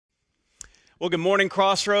Well, good morning,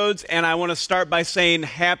 Crossroads, and I want to start by saying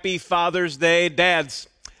Happy Father's Day. Dads,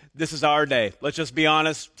 this is our day. Let's just be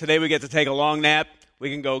honest. Today we get to take a long nap. We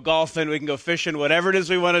can go golfing, we can go fishing, whatever it is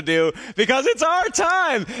we want to do, because it's our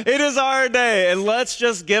time. It is our day. And let's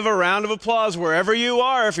just give a round of applause wherever you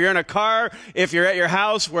are. If you're in a car, if you're at your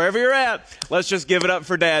house, wherever you're at, let's just give it up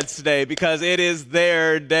for dads today, because it is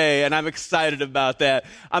their day, and I'm excited about that.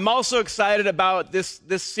 I'm also excited about this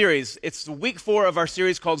series. It's week 4 of our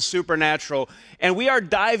series called Supernatural, and we are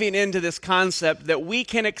diving into this concept that we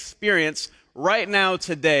can experience right now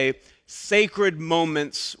today, sacred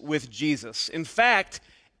moments with Jesus. In fact,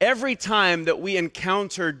 every time that we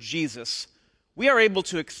encounter Jesus, we are able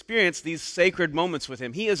to experience these sacred moments with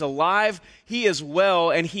him. He is alive, he is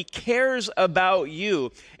well, and he cares about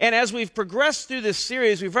you. And as we've progressed through this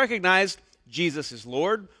series, we've recognized Jesus is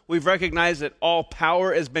Lord. We've recognized that all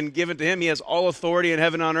power has been given to him. He has all authority in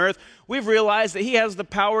heaven and on earth. We've realized that he has the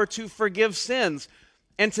power to forgive sins.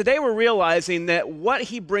 And today we're realizing that what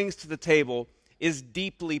he brings to the table is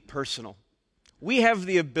deeply personal. We have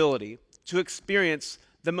the ability to experience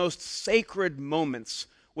the most sacred moments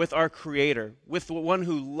with our Creator, with the one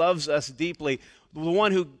who loves us deeply, the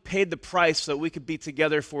one who paid the price so that we could be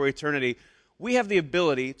together for eternity. We have the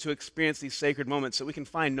ability to experience these sacred moments that we can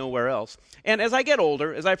find nowhere else. And as I get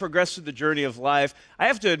older, as I progress through the journey of life, I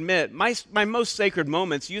have to admit, my most sacred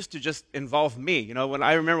moments used to just involve me. You know, when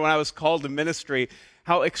I remember when I was called to ministry,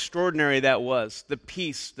 how extraordinary that was, the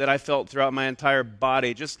peace that I felt throughout my entire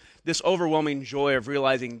body, just this overwhelming joy of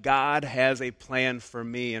realizing God has a plan for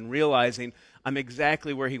me and realizing I'm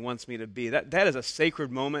exactly where he wants me to be. That is a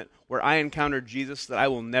sacred moment where I encountered Jesus that I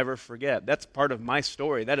will never forget. That's part of my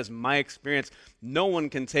story. That is my experience. No one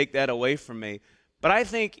can take that away from me. But I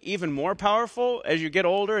think even more powerful as you get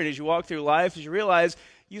older and as you walk through life, as you realize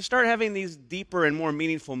you start having these deeper and more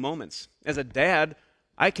meaningful moments. As a dad,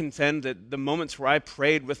 I contend that the moments where I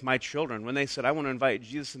prayed with my children, when they said, I want to invite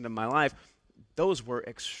Jesus into my life, those were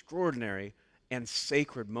extraordinary and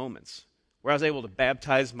sacred moments. Where I was able to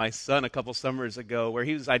baptize my son a couple summers ago, where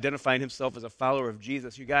he was identifying himself as a follower of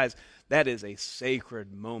Jesus. You guys, that is a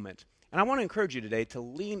sacred moment. And I want to encourage you today to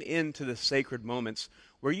lean into the sacred moments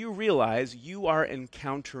where you realize you are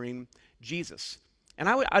encountering Jesus. And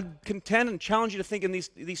I'd contend and challenge you to think in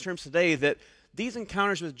these terms today, that these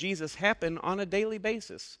encounters with Jesus happen on a daily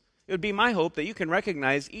basis. It would be my hope that you can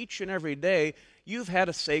recognize each and every day you've had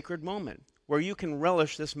a sacred moment where you can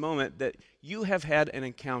relish this moment that you have had an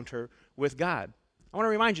encounter with God. I want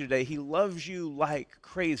to remind you today, he loves you like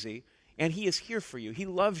crazy, and he is here for you. He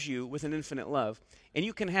loves you with an infinite love. And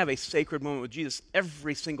you can have a sacred moment with Jesus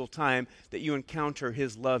every single time that you encounter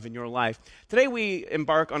his love in your life. Today we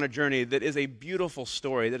embark on a journey that is a beautiful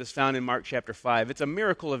story that is found in Mark chapter 5. It's a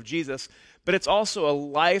miracle of Jesus, but it's also a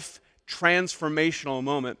life transformational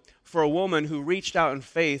moment for a woman who reached out in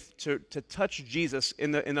faith to touch Jesus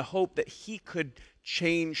in the hope that he could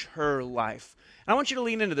change her life. And I want you to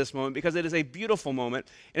lean into this moment because it is a beautiful moment,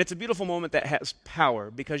 and it's a beautiful moment that has power,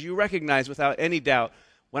 because you recognize without any doubt,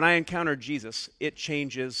 when I encounter Jesus, it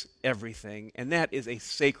changes everything, and that is a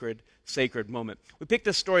sacred, sacred moment. We picked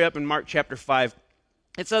this story up in Mark chapter 5.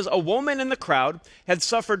 It says, a woman in the crowd had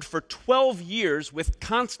suffered for 12 years with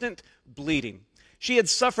constant bleeding. She had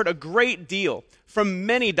suffered a great deal from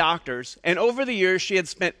many doctors, and over the years she had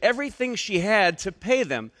spent everything she had to pay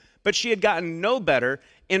them, but she had gotten no better.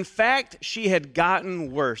 In fact, she had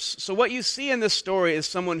gotten worse. So what you see in this story is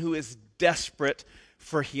someone who is desperate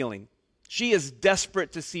for healing. She is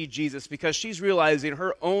desperate to see Jesus because she's realizing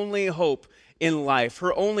her only hope in life,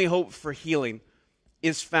 her only hope for healing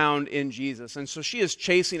is found in Jesus. And so she is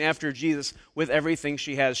chasing after Jesus with everything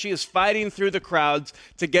she has. She is fighting through the crowds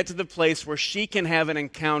to get to the place where she can have an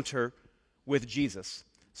encounter with Jesus.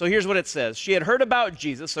 So here's what it says. She had heard about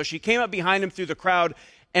Jesus, so she came up behind him through the crowd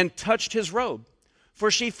and touched his robe. For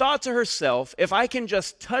she thought to herself, if I can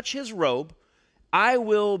just touch his robe, I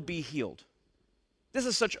will be healed. This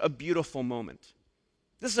is such a beautiful moment.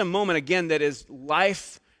 This is a moment, again, that is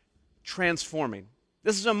life transforming.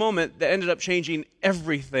 This is a moment that ended up changing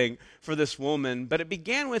everything for this woman, but it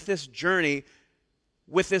began with this journey,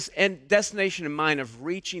 with this destination in mind of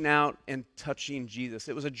reaching out and touching Jesus.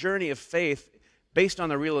 It was a journey of faith based on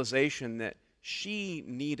the realization that she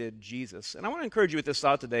needed Jesus. And I want to encourage you with this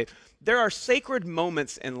thought today. There are sacred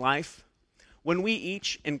moments in life when we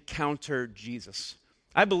each encounter Jesus.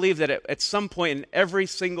 I believe that at some point in every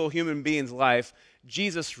single human being's life,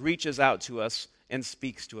 Jesus reaches out to us and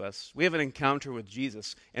speaks to us. We have an encounter with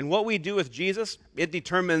Jesus. And what we do with Jesus, it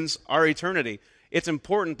determines our eternity. It's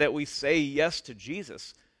important that we say yes to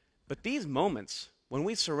Jesus. But these moments, when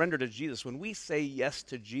we surrender to Jesus, when we say yes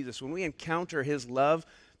to Jesus, when we encounter his love,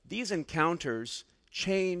 these encounters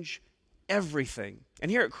change everything. And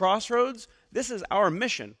here at Crossroads, this is our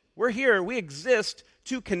mission. We're here, we exist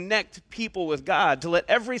to connect people with God, to let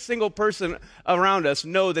every single person around us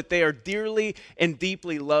know that they are dearly and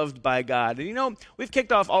deeply loved by God. And you know, we've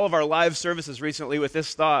kicked off all of our live services recently with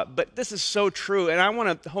this thought, but this is so true, and I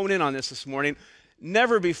want to hone in on this morning.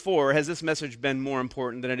 Never before has this message been more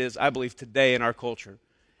important than it is, I believe, today in our culture.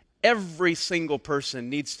 Every single person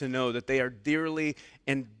needs to know that they are dearly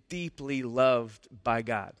and deeply loved by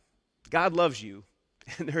God. God loves you,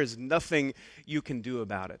 and there is nothing you can do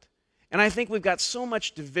about it. And I think we've got so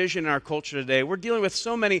much division in our culture today. We're dealing with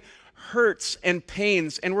so many hurts and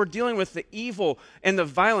pains, and we're dealing with the evil and the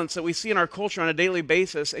violence that we see in our culture on a daily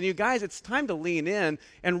basis. And you guys, it's time to lean in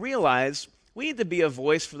and realize we need to be a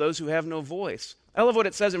voice for those who have no voice. I love what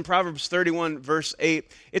it says in Proverbs 31, verse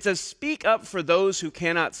 8. It says, "Speak up for those who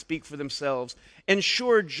cannot speak for themselves.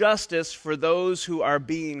 Ensure justice for those who are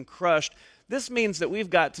being crushed." This means that we've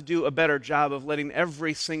got to do a better job of letting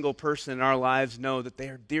every single person in our lives know that they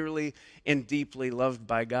are dearly and deeply loved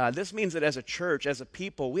by God. This means that as a church, as a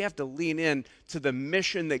people, we have to lean in to the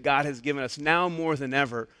mission that God has given us now more than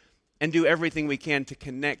ever and do everything we can to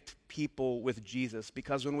connect people with Jesus.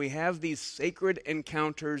 Because when we have these sacred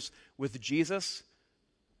encounters with Jesus,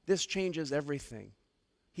 this changes everything.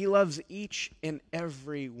 He loves each and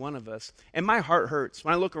every one of us. And my heart hurts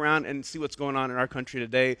when I look around and see what's going on in our country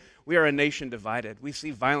today. We are a nation divided. We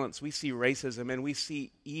see violence, we see racism, and we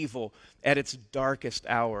see evil at its darkest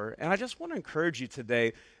hour. And I just want to encourage you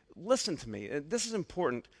today, listen to me. This is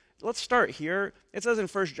important. Let's start here. It says in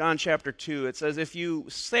 1 John chapter 2, it says, if you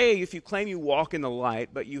claim you walk in the light,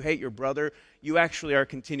 but you hate your brother, you actually are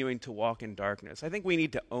continuing to walk in darkness. I think we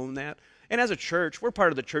need to own that. And as a church, we're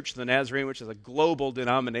part of the Church of the Nazarene, which is a global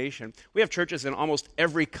denomination. We have churches in almost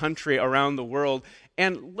every country around the world.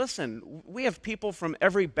 And listen, we have people from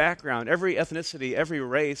every background, every ethnicity, every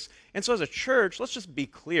race. And so as a church, let's just be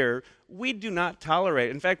clear, we do not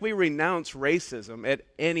tolerate. In fact, we renounce racism at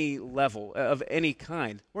any level of any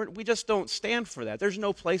kind. We just don't stand for that. There's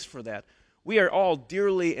no place for that. We are all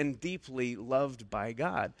dearly and deeply loved by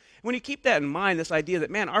God. When you keep that in mind, this idea that,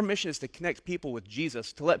 man, our mission is to connect people with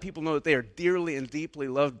Jesus, to let people know that they are dearly and deeply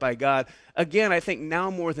loved by God. Again, I think now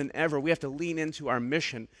more than ever, we have to lean into our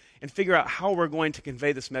mission and figure out how we're going to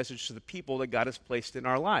convey this message to the people that God has placed in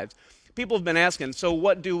our lives. People have been asking, so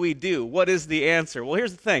what do we do? What is the answer? Well,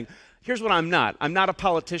 here's the thing. Here's what I'm not. I'm not a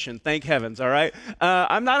politician, thank heavens, all right?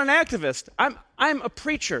 I'm not an activist. I'm a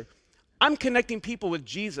preacher. I'm connecting people with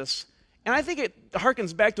Jesus. And I think it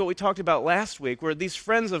harkens back to what we talked about last week, where these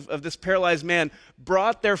friends of this paralyzed man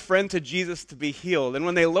brought their friend to Jesus to be healed. And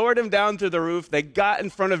when they lowered him down to the roof, they got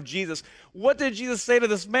in front of Jesus. What did Jesus say to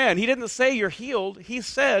this man? He didn't say, you're healed. He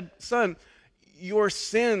said, son, your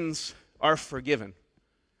sins are forgiven.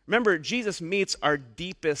 Remember, Jesus meets our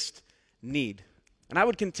deepest need. And I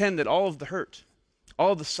would contend that all of the hurt,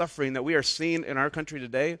 all of the suffering that we are seeing in our country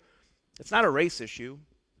today, it's not a race issue.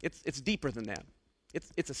 It's deeper than that.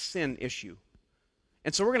 It's a sin issue.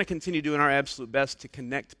 And so we're going to continue doing our absolute best to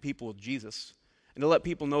connect people with Jesus and to let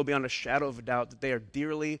people know beyond a shadow of a doubt that they are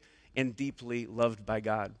dearly and deeply loved by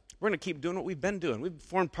God. We're going to keep doing what we've been doing. We've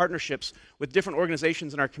formed partnerships with different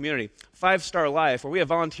organizations in our community. 5 Star Life, where we have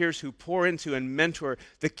volunteers who pour into and mentor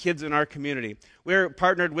the kids in our community. We're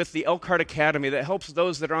partnered with the Elkhart Academy that helps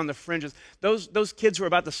those that are on the fringes. Those kids who are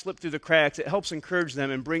about to slip through the cracks, it helps encourage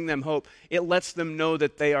them and bring them hope. It lets them know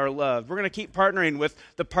that they are loved. We're going to keep partnering with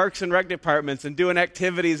the Parks and Rec departments and doing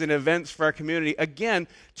activities and events for our community, again,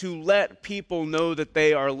 to let people know that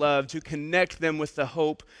they are loved, to connect them with the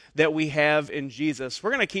hope that we have in Jesus.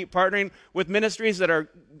 We're going to keep partnering with ministries that are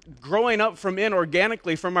growing up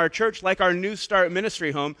organically from our church, like our New Start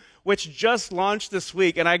Ministry Home, which just launched this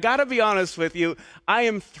week. And I got to be honest with you, I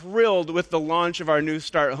am thrilled with the launch of our New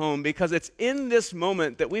Start Home, because it's in this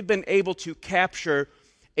moment that we've been able to capture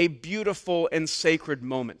a beautiful and sacred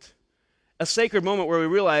moment. A sacred moment where we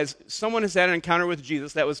realize someone has had an encounter with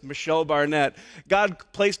Jesus. That was Michelle Barnett. God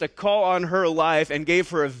placed a call on her life and gave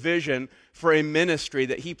her a vision for a ministry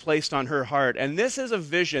that he placed on her heart. And this is a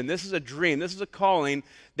vision, this is a dream, this is a calling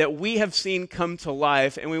that we have seen come to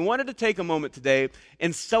life. And we wanted to take a moment today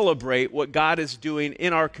and celebrate what God is doing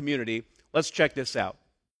in our community. Let's check this out.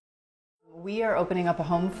 We are opening up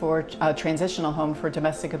a transitional home for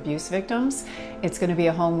domestic abuse victims. It's going to be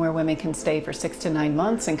a home where women can stay for 6 to 9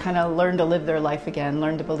 months and kind of learn to live their life again,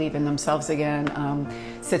 learn to believe in themselves again.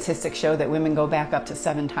 Statistics show that women go back up to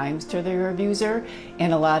 7 times to their abuser,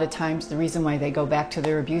 and a lot of times the reason why they go back to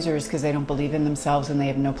their abuser is because they don't believe in themselves and they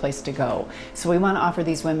have no place to go. So we want to offer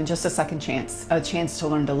these women just a second chance, a chance to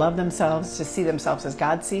learn to love themselves, to see themselves as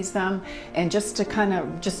God sees them, and just to kind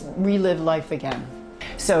of just relive life again.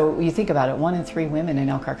 So you think about it, 1 in 3 women in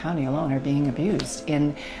Elkhart County alone are being abused,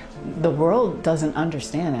 and the world doesn't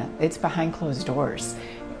understand it. It's behind closed doors.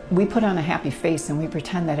 We put on a happy face and we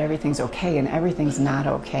pretend that everything's okay, and everything's not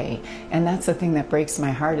okay. And that's the thing that breaks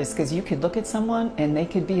my heart, is because you could look at someone and they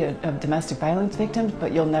could be a domestic violence victim,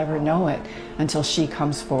 but you'll never know it until she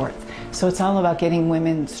comes forth. So it's all about getting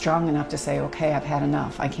women strong enough to say, okay, I've had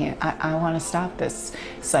enough. I want to stop this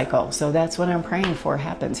cycle. So that's what I'm praying for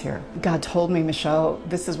happens here. God told me, Michelle,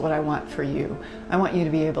 this is what I want for you. I want you to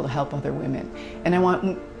be able to help other women. And I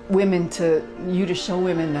want you to show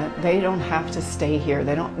women that they don't have to stay here.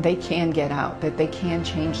 They can get out, that they can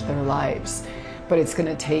change their lives. But it's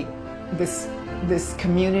going to take this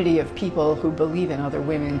community of people who believe in other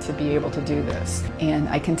women to be able to do this. And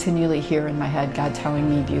I continually hear in my head God telling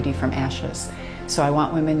me beauty from ashes. So I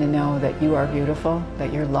want women to know that you are beautiful,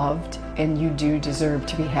 that you're loved, and you do deserve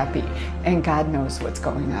to be happy. And God knows what's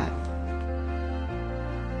going on.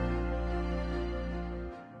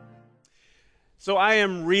 So I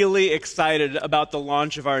am really excited about the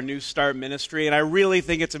launch of our New Start ministry, and I really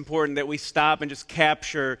think it's important that we stop and just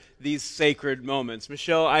capture these sacred moments.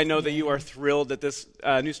 Michelle, I know that you are thrilled that this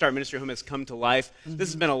New Start ministry home has come to life. Mm-hmm. This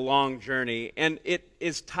has been a long journey, and it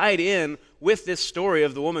is tied in with this story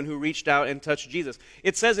of the woman who reached out and touched Jesus.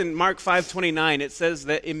 It says in Mark 5:29, it says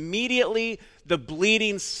that immediately the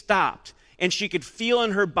bleeding stopped, and she could feel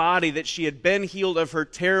in her body that she had been healed of her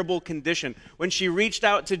terrible condition. When she reached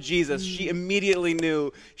out to Jesus, she immediately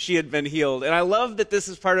knew she had been healed. And I love that this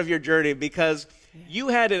is part of your journey, because you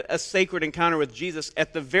had a sacred encounter with Jesus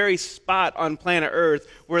at the very spot on planet Earth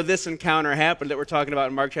where this encounter happened that we're talking about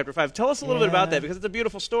in Mark chapter 5. Tell us a little bit about that, because it's a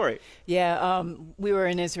beautiful story. Yeah, we were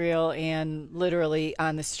in Israel, and literally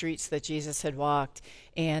on the streets that Jesus had walked,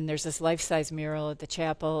 and there's this life-size mural at the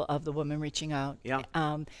chapel of the woman reaching out. Yeah.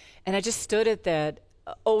 And I just stood at that,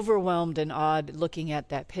 overwhelmed and awed, looking at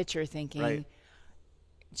that picture, thinking, right.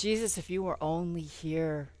 Jesus, if you were only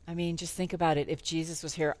here. I mean, just think about it. If Jesus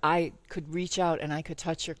was here, I could reach out and I could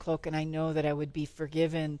touch your cloak, and I know that I would be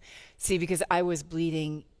forgiven. See, because I was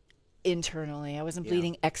bleeding internally. I wasn't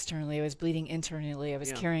bleeding externally. I was bleeding internally. I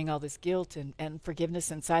was carrying all this guilt and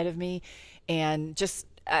forgiveness inside of me, and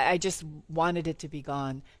I just wanted it to be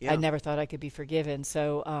gone. I never thought I could be forgiven.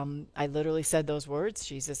 So I literally said those words,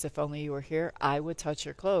 Jesus, if only you were here, I would touch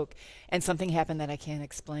your cloak. And something happened that I can't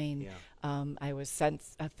explain. I was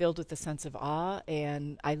filled with a sense of awe,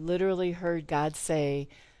 and I literally heard God say,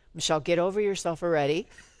 Michelle, get over yourself already.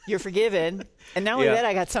 You're forgiven. And not only that,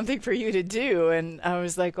 I got something for you to do. And I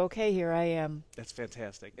was like, okay, here I am. That's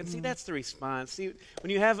fantastic. And see, that's the response. See, when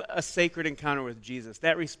you have a sacred encounter with Jesus,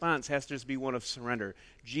 that response has to just be one of surrender.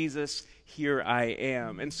 Jesus, here I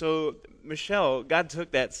am. And so, Michelle, God took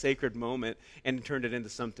that sacred moment and turned it into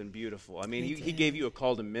something beautiful. I mean, he gave you a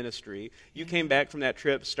call to ministry. You came back from that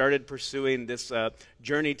trip, started pursuing this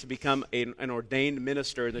journey to become an ordained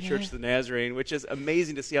minister in the Church of the Nazarene, which is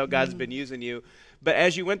amazing to see how God's been using you. But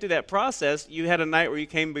as you went through that process, you had a night where you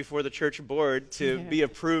came before the church board to be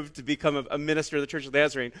approved to become a minister of the Church of the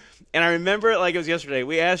Nazarene. And I remember it like it was yesterday.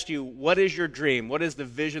 We asked you, what is your dream? What is the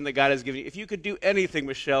vision that God has given you? If you could do anything,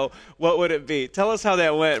 Michelle, what would it be? Tell us how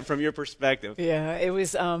that went from your perspective. Yeah, it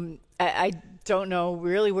was, I don't know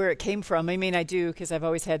really where it came from. I mean, I do, because I've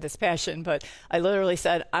always had this passion, but I literally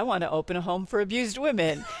said, I want to open a home for abused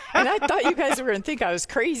women. And I thought you guys were going to think I was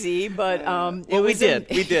crazy, but well, we did.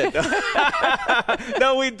 We did.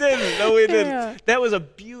 No, we didn't. No, we didn't. Yeah. That was a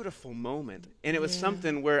beautiful moment. And it was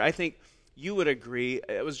something where I think you would agree,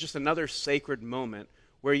 it was just another sacred moment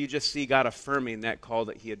where you just see God affirming that call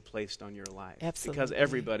that he had placed on your life. Absolutely. Because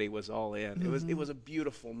everybody was all in. It was a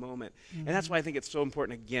beautiful moment. And that's why I think it's so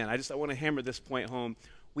important. Again, I want to hammer this point home.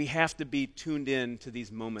 We have to be tuned in to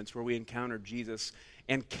these moments where we encounter Jesus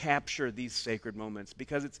and capture these sacred moments,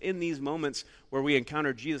 because it's in these moments where we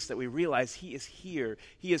encounter Jesus that we realize he is here,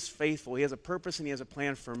 he is faithful, he has a purpose and he has a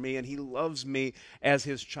plan for me, and he loves me as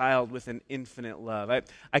his child with an infinite love.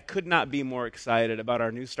 I could not be more excited about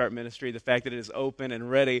our New Start ministry, the fact that it is open and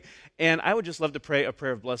ready, and I would just love to pray a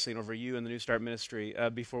prayer of blessing over you and the New Start ministry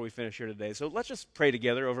before we finish here today. So let's just pray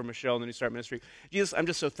together over Michelle and the New Start ministry. Jesus, I'm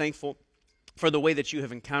just so thankful for the way that you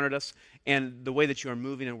have encountered us and the way that you are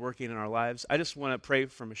moving and working in our lives. I just want to pray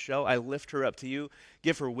for Michelle. I lift her up to you.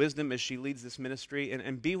 Give her wisdom as she leads this ministry,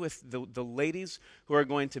 and be with the ladies who are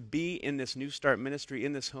going to be in this New Start ministry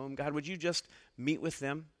in this home. God, would you just meet with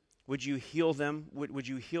them? Would you heal them? Would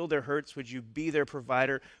you heal their hurts? Would you be their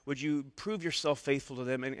provider? Would you prove yourself faithful to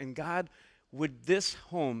them? And God, would this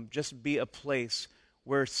home just be a place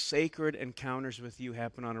where sacred encounters with you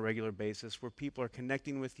happen on a regular basis, where people are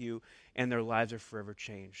connecting with you and their lives are forever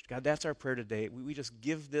changed. God, that's our prayer today. We just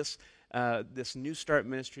give this New Start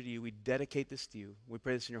ministry to you. We dedicate this to you. We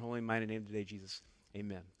pray this in your holy and mighty name today, Jesus.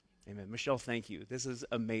 Amen. Amen. Michelle, thank you. This is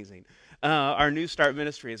amazing. Our New Start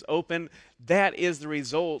ministry is open. That is the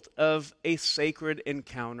result of a sacred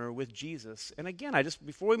encounter with Jesus. And again,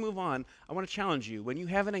 before we move on, I want to challenge you. When you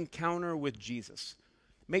have an encounter with Jesus,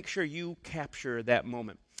 make sure you capture that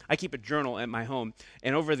moment. I keep a journal at my home,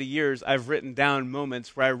 and over the years, I've written down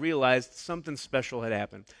moments where I realized something special had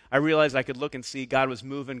happened. I realized I could look and see God was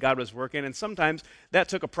moving, God was working, and sometimes that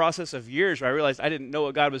took a process of years where I realized I didn't know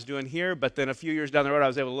what God was doing here, but then a few years down the road, I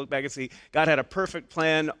was able to look back and see God had a perfect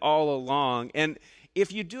plan all along. And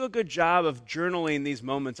if you do a good job of journaling these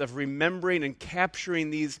moments, of remembering and capturing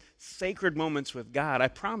these sacred moments with God, I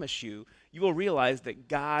promise you, you will realize that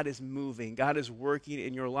God is moving, God is working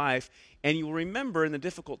in your life, and you will remember in the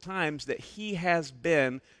difficult times that He has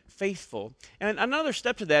been faithful. And another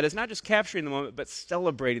step to that is not just capturing the moment, but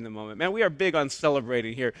celebrating the moment. Man, we are big on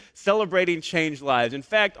celebrating here, celebrating changed lives. In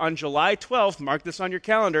fact, on July 12th, mark this on your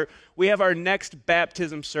calendar, we have our next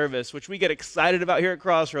baptism service, which we get excited about here at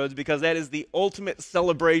Crossroads because that is the ultimate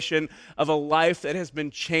celebration of a life that has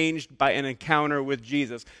been changed by an encounter with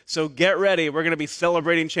Jesus. So get ready. We're going to be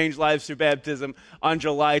celebrating changed lives through baptism on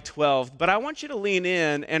July 12th. But I want you to lean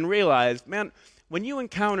in and realize, man, when you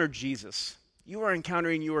encounter Jesus, you are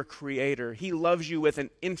encountering your Creator. He loves you with an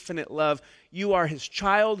infinite love. You are His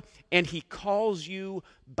child, and He calls you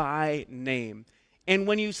by name. And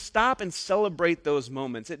when you stop and celebrate those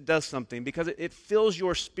moments, it does something because it fills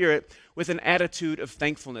your spirit with an attitude of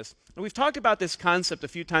thankfulness. And we've talked about this concept a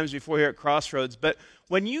few times before here at Crossroads, but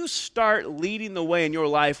when you start leading the way in your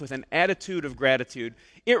life with an attitude of gratitude,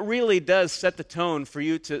 it really does set the tone for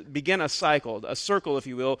you to begin a cycle, a circle, if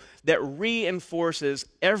you will, that reinforces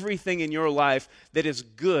everything in your life that is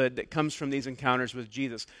good that comes from these encounters with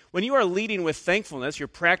Jesus. When you are leading with thankfulness, you're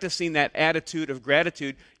practicing that attitude of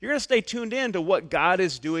gratitude, you're going to stay tuned in to what God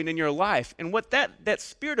is doing in your life. And what that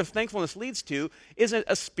spirit of thankfulness leads to is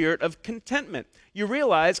a spirit of contentment. You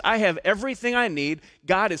realize I have everything I need.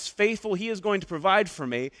 God is faithful. He is going to provide for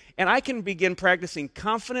me. And I can begin practicing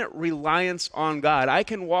confident reliance on God. I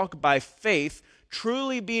can walk by faith,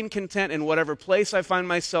 truly being content in whatever place I find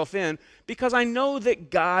myself in, because I know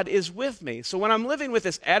that God is with me. So when I'm living with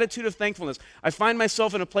this attitude of thankfulness, I find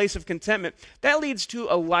myself in a place of contentment. That leads to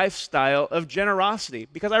a lifestyle of generosity,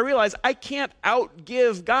 because I realize I can't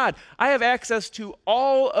outgive God. I have access to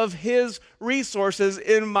all of His resources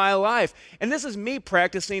in my life. And this is me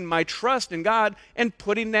practicing my trust in God and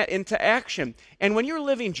putting that into action. And when you're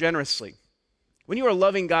living generously, when you are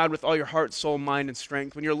loving God with all your heart, soul, mind, and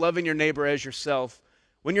strength, when you're loving your neighbor as yourself,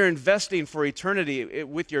 when you're investing for eternity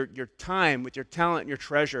with your time, with your talent, and your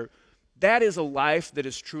treasure, that is a life that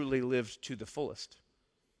is truly lived to the fullest.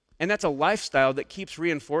 And that's a lifestyle that keeps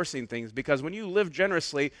reinforcing things, because when you live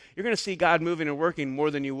generously, you're going to see God moving and working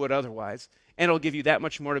more than you would otherwise. And it'll give you that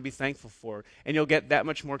much more to be thankful for. And you'll get that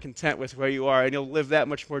much more content with where you are, and you'll live that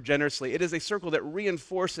much more generously. It is a circle that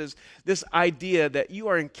reinforces this idea that you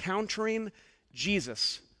are encountering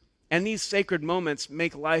Jesus. And these sacred moments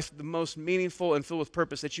make life the most meaningful and filled with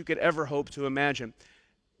purpose that you could ever hope to imagine.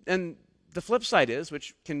 And the flip side is,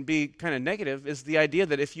 which can be kind of negative, is the idea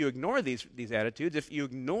that if you ignore these attitudes, if you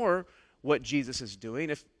ignore what Jesus is doing,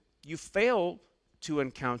 if you fail to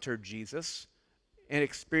encounter Jesus and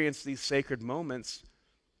experience these sacred moments,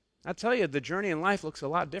 I tell you, the journey in life looks a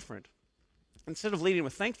lot different. Instead of leading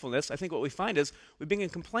with thankfulness, I think what we find is we begin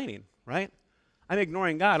complaining, right? I'm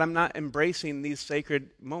ignoring God. I'm not embracing these sacred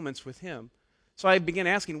moments with Him. So I begin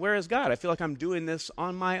asking, where is God? I feel like I'm doing this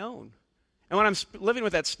on my own. And when I'm living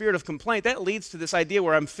with that spirit of complaint, that leads to this idea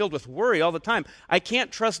where I'm filled with worry all the time. I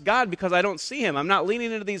can't trust God because I don't see Him. I'm not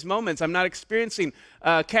leaning into these moments. I'm not experiencing,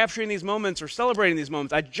 capturing these moments or celebrating these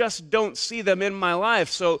moments. I just don't see them in my life.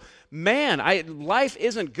 So, man, life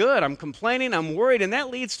isn't good. I'm complaining. I'm worried. And that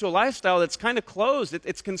leads to a lifestyle that's kind of closed.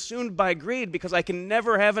 It's consumed by greed because I can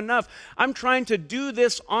never have enough. I'm trying to do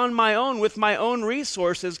this on my own with my own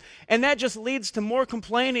resources. And that just leads to more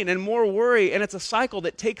complaining and more worry. And it's a cycle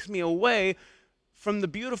that takes me away from the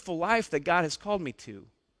beautiful life that God has called me to,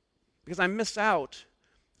 because I miss out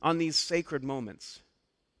on these sacred moments.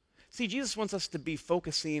 See, Jesus wants us to be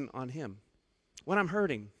focusing on him. When I'm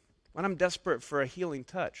hurting, when I'm desperate for a healing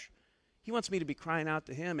touch, he wants me to be crying out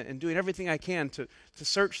to him and doing everything I can to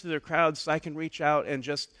search through the crowds so I can reach out and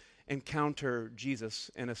just encounter Jesus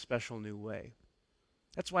in a special new way.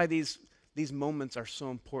 That's why these moments are so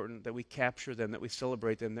important, that we capture them, that we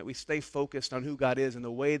celebrate them, that we stay focused on who God is and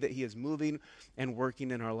the way that he is moving and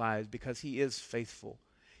working in our lives, because he is faithful.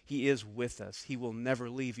 He is with us. He will never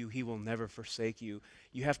leave you. He will never forsake you.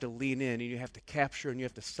 You have to lean in and you have to capture and you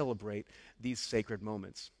have to celebrate these sacred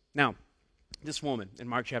moments. Now, this woman in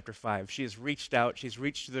Mark chapter 5, she has reached out, she's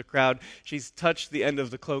reached to the crowd, she's touched the end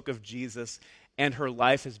of the cloak of Jesus, and her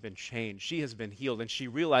life has been changed. She has been healed, and she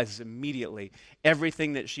realizes immediately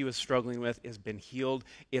everything that she was struggling with has been healed.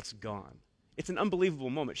 It's gone. It's an unbelievable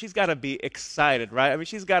moment. She's got to be excited, right? I mean,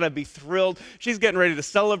 she's got to be thrilled. She's getting ready to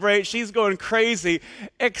celebrate. She's going crazy,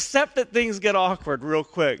 except that things get awkward real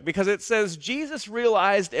quick, because it says Jesus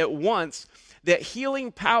realized at once that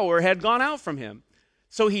healing power had gone out from him.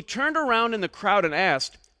 So he turned around in the crowd and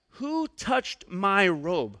asked, "Who touched my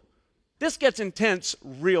robe?" This gets intense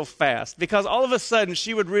real fast, because all of a sudden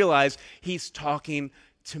she would realize, he's talking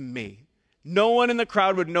to me. No one in the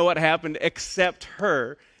crowd would know what happened except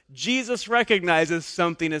her. Jesus recognizes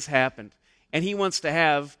something has happened, and he wants to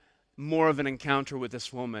have more of an encounter with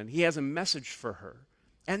this woman. He has a message for her.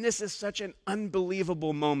 And this is such an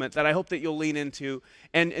unbelievable moment that I hope that you'll lean into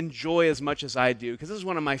and enjoy as much as I do, because this is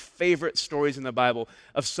one of my favorite stories in the Bible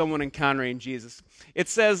of someone encountering Jesus. It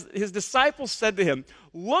says, his disciples said to him,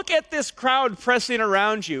 "Look at this crowd pressing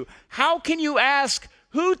around you. How can you ask,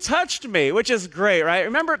 'Who touched me?'" Which is great, right?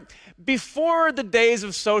 Remember, before the days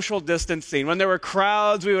of social distancing, when there were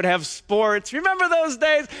crowds, we would have sports. Remember those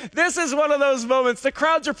days? This is one of those moments. The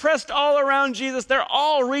crowds are pressed all around Jesus. They're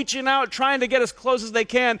all reaching out, trying to get as close as they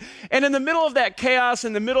can. And in the middle of that chaos,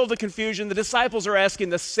 in the middle of the confusion, the disciples are asking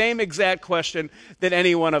the same exact question that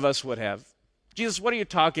any one of us would have. "Jesus, what are you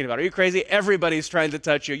talking about? Are you crazy? Everybody's trying to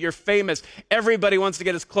touch you. You're famous. Everybody wants to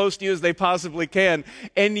get as close to you as they possibly can."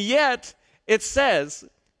 And yet, it says,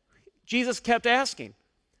 Jesus kept asking,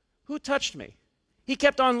 "Who touched me?" He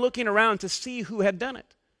kept on looking around to see who had done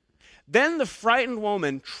it. Then the frightened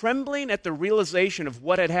woman, trembling at the realization of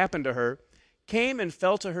what had happened to her, came and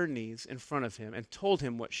fell to her knees in front of him and told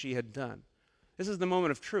him what she had done. This is the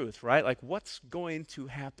moment of truth, right? Like, what's going to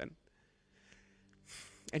happen?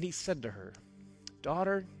 And he said to her,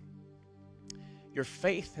 "Daughter, your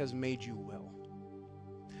faith has made you well.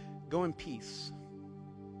 Go in peace.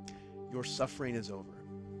 Your suffering is over."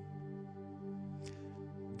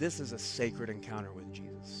 This is a sacred encounter with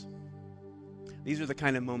Jesus. These are the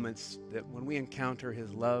kind of moments that when we encounter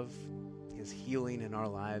his love, his healing in our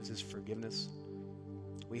lives, his forgiveness,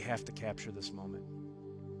 we have to capture this moment.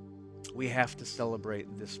 We have to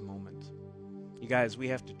celebrate this moment. You guys, we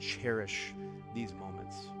have to cherish these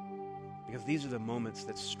moments, because these are the moments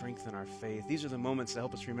that strengthen our faith. These are the moments that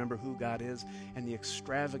help us remember who God is and the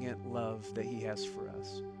extravagant love that he has for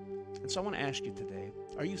us. And so I want to ask you today,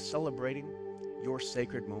 are you celebrating your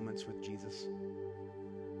sacred moments with Jesus?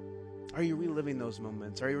 Are you reliving those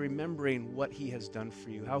moments? Are you remembering what he has done for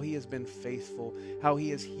you, how he has been faithful, how he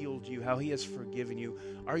has healed you, how he has forgiven you?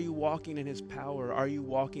 Are you walking in his power? Are you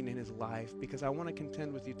walking in his life? Because I want to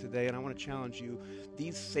contend with you today, and I want to challenge you.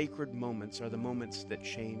 These sacred moments are the moments that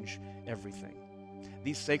change everything.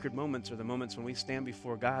 These sacred moments are the moments when we stand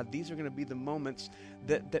before God. These are going to be the moments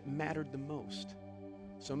that mattered the most.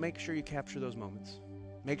 So make sure you capture those moments.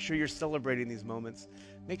 Make sure you're celebrating these moments.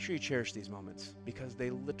 Make sure you cherish these moments, because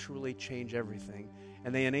they literally change everything,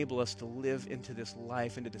 and they enable us to live into this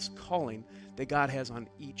life, into this calling that God has on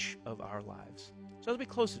each of our lives. So as we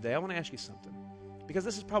close today, I want to ask you something, because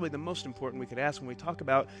this is probably the most important we could ask when we talk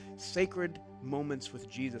about sacred moments with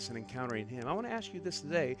Jesus and encountering him. I want to ask you this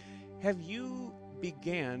today. Have you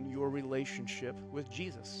began your relationship with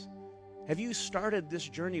Jesus? Have you started this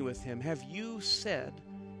journey with him? Have you said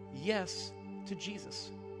yes to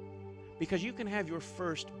Jesus? Because you can have your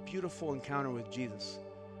first beautiful encounter with Jesus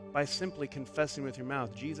by simply confessing with your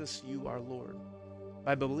mouth, "Jesus, you are Lord."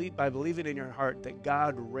 By believing in your heart that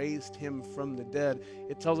God raised him from the dead.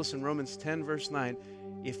 It tells us in Romans 10, verse 9,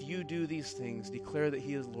 if you do these things, declare that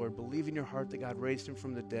he is Lord, believe in your heart that God raised him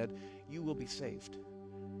from the dead, you will be saved.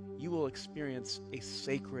 You will experience a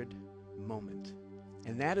sacred moment.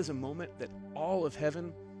 And that is a moment that all of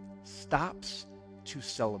heaven stops to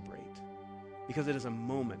celebrate, because it is a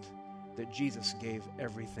moment that Jesus gave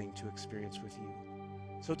everything to experience with you.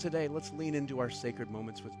 So today, let's lean into our sacred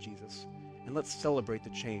moments with Jesus, and let's celebrate the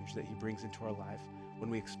change that he brings into our life when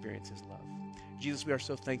we experience his love. Jesus, we are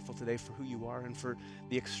so thankful today for who you are and for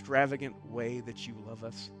the extravagant way that you love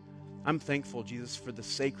us. I'm thankful, Jesus, for the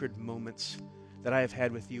sacred moments that I have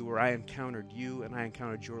had with you where I encountered you and I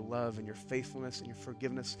encountered your love and your faithfulness and your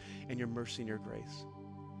forgiveness and your mercy and your grace.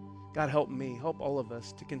 God, help me, help all of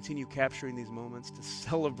us to continue capturing these moments, to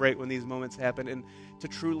celebrate when these moments happen, and to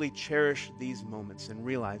truly cherish these moments and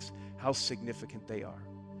realize how significant they are.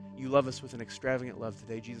 You love us with an extravagant love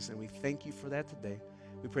today, Jesus, and we thank you for that today.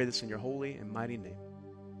 We pray this in your holy and mighty name.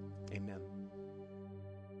 Amen.